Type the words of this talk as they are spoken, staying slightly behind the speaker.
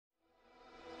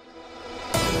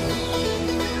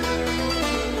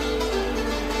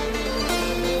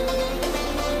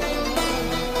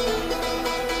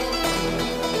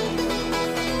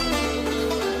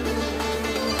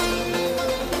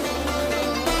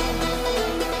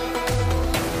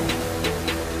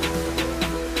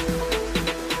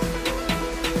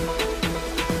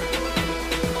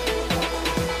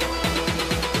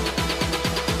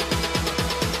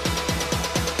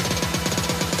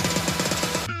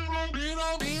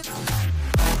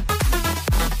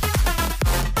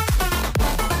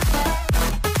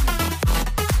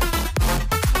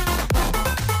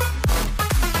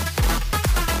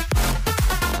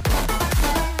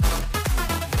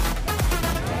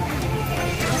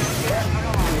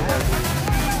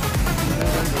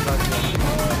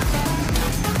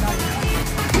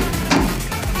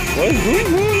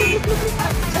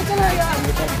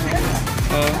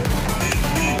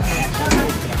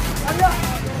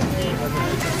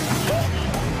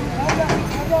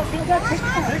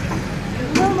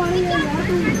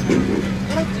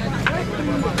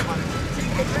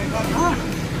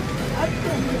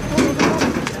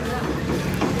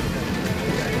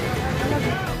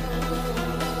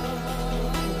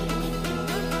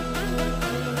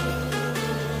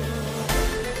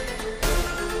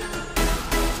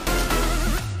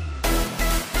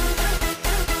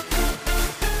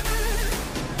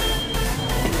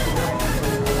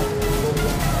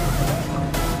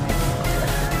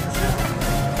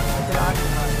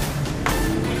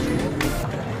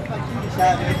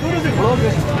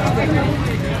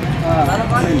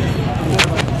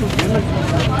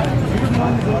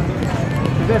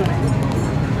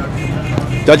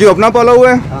चाचू अपना पाला हुआ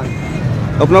है?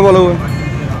 अपना पाला हुआ है।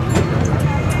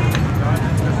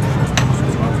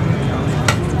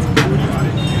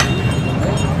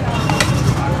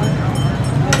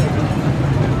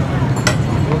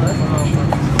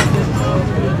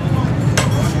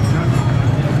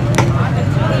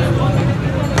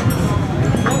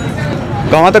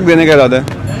 कहाँ तक देने का इरादा है?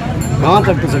 कहाँ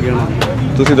तक तुझे कहना?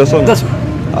 तुसी दसो। 10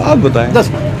 आप बताएं। 10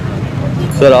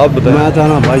 सर आप बताएं। मैं तो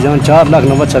ना भाईजान 4 लाख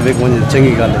ना बच्चा बेक मुझे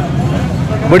चंगी गल है,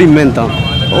 बड़ी मेहनत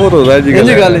ओ तो राजी गल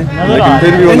है, लेकिन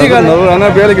फिर भी नजर आना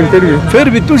पे, लेकिन फिर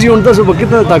भी तुसी हुन दसो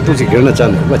कितना तक तुसी कहना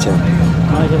चाहते बच्चा?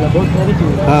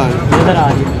 हाँ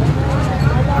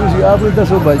तुसी आप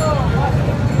दसो भाई।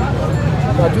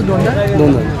 चाचू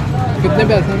दोनों कितने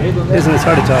पैसे? इसमें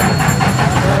 4.5।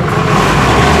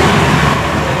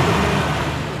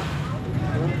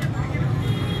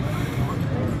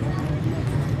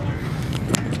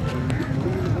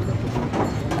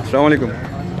 अस्सलाम वालेकुम।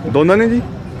 दोनों ने जी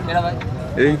केड़ा भाई?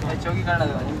 यही चौकी करना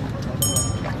दे भाई।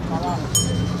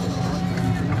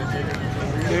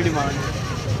 केड़ी डिमांड?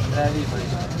 ड्राइवी भाई।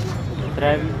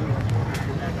 ड्राइवी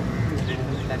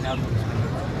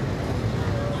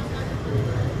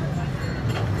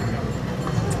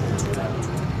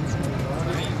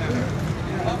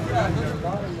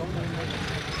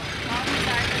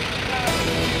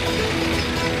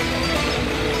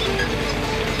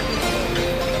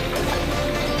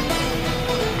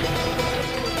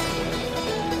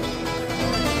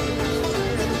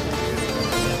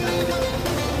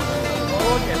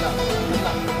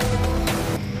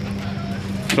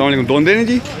अस्सलाम वालेकुम। दोंदे ने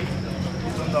जी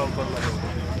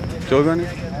 14 ने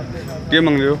क्या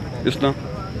मंग रहे हो? इस्लाम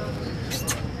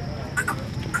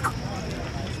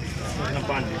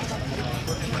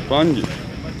 5 जी।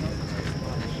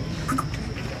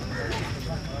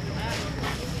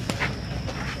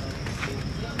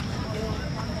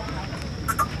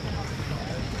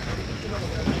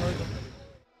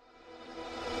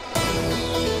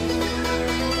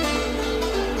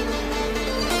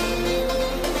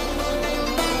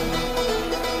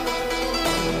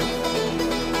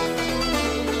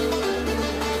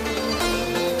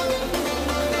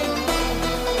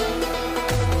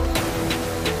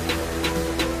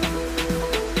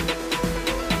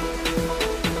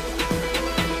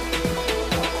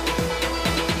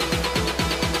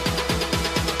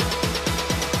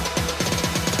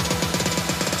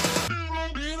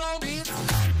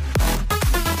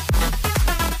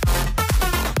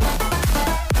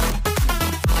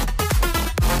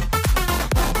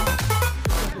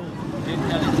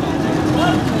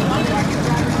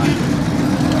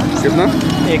 कितना?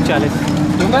 140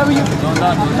 दूंगा भैया।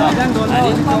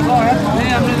 नहीं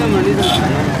हमने तो मंडी से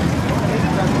लाया है,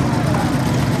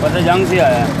 पता जंग से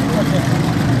आया है।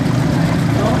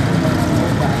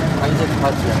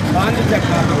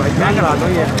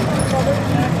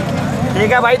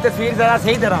 ठीक है भाई, तस्वीर जरा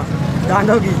सही तरह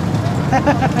दांतों की।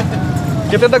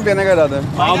 कितने तक देने का इरादा है?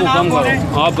 आप हुक्म करो,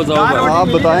 आप बताओ। आप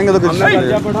बताएंगे तो कितना?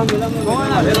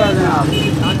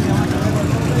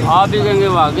 आप भी कहेंगे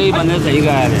वाकई बंदे सही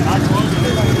कह रहे हैं,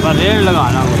 पर रेट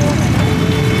लगाना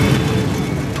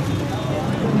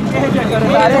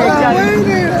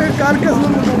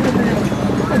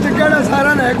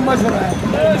सारा ना एक मसला है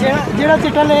जेड़ा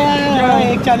चिट्टा ले आया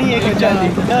 140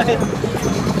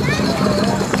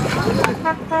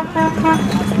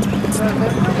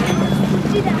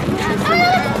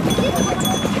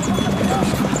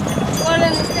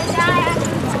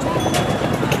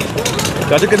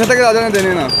 चाचू कितने तक राजा ने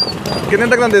देने ना? कितने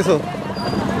तक ना 150?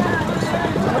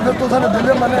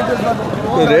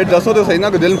 तो रेट दसो तो सही ना,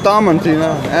 दिल ता मन सी ना,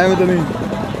 एवं तो नहीं।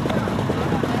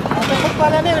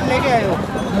 लेके आए हो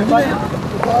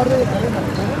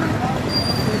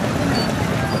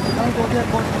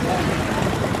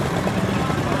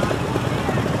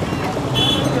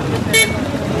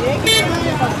एक ही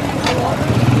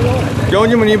क्यों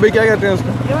जी मुनीब भाई क्या कहते हैं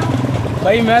उसका?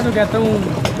 भाई मैं तो कहता हूँ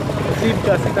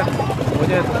 80-85 तक हो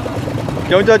जाए तो।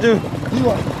 क्यों चाचू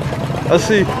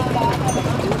 80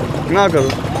 ना करो।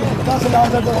 10 लाख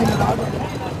का तो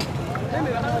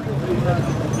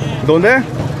दोंदे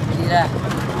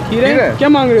खीरे क्या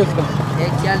मांग रहे हो उसका?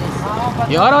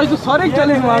 140 यार आज तो सारे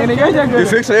 140 मांगने क्या ये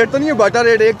फिक्स रेट तो नहीं है, बाटा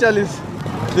रेट 140,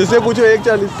 जिससे पूछो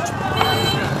 140।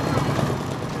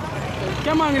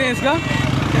 क्या मांग रहे हैं इसका?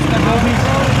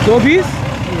 220।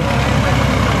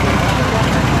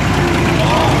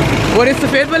 और इस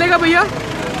सफ़ेद वाले का भैया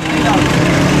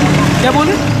क्या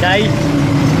बोले? 2.5।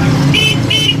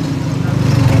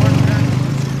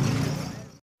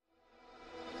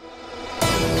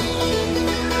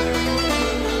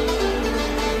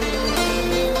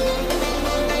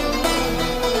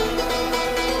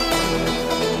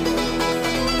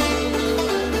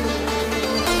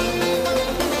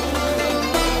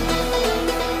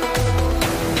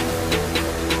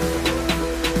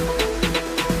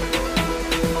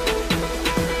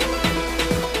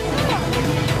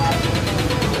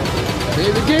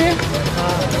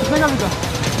 कितने का बिका?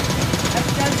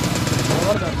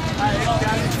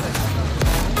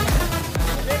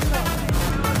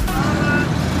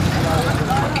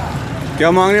 क्या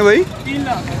मांग रहे हैं भाई? 3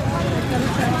 लाख।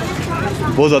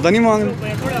 बहुत ज़्यादा नहीं मांग रहे।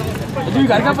 जी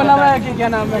घर का पला हुआ है कि क्या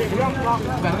नाम है?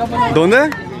 घर का पला। दोंदे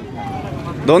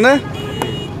दोंदे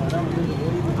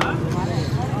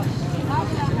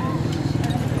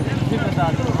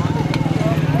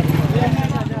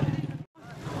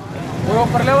वो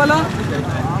परले वाला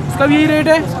इसका भी यही रेट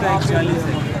है?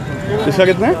 इसका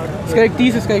कितना है? इसका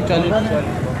 30, इसका 40।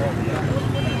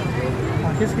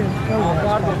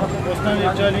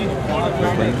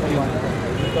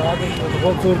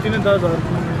 खूबसूरती ने 10,000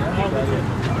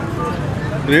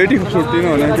 रेट ही खूबसूरती ना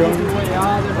होना क्यों?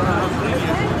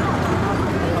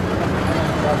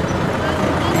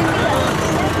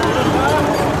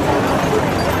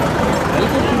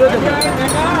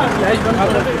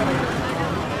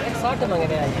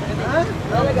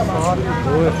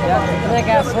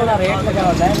 सोना रेट लगा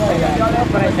होता है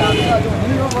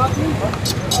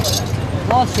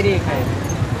बहुत शरीक है।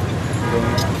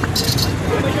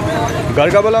 घर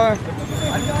का पला है,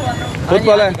 खुद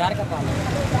पाला है। घर का पाला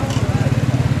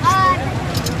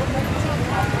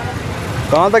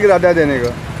कहाँ तक इरादा है देने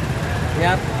का?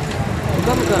 यार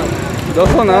कम करो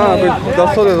 200 ना, फिर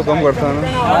 200 दे तो कम करता है ना।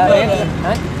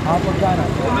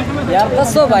 यार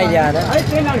 200 भाई जान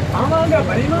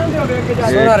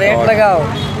सोना रेट लगाओ।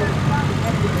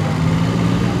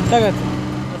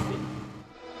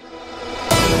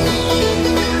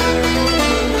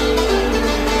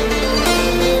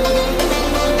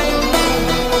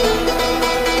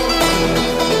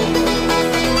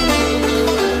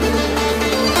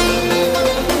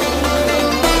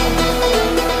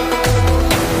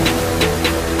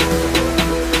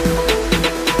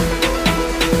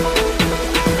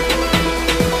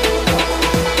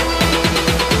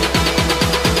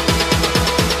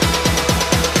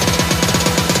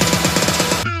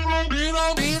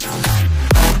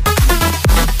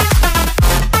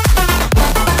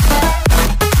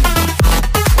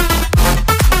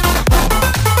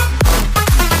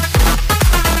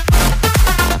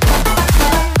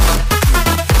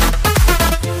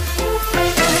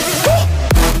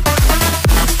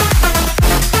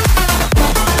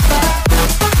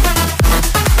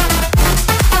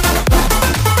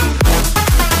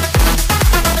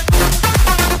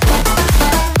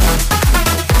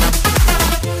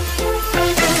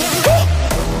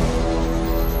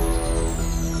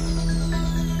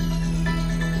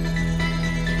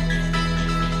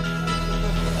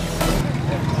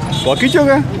 बाकी चो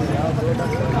गए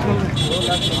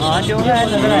हाँ जो है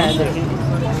लग रहा है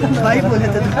भाई बोले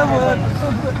थे ना वो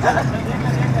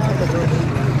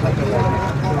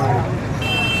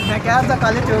मैं क्या था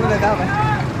काले चौक लगा भाई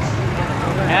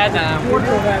है जाना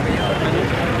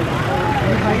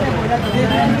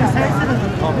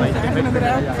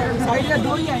साइड में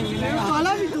 2 ही आएंगे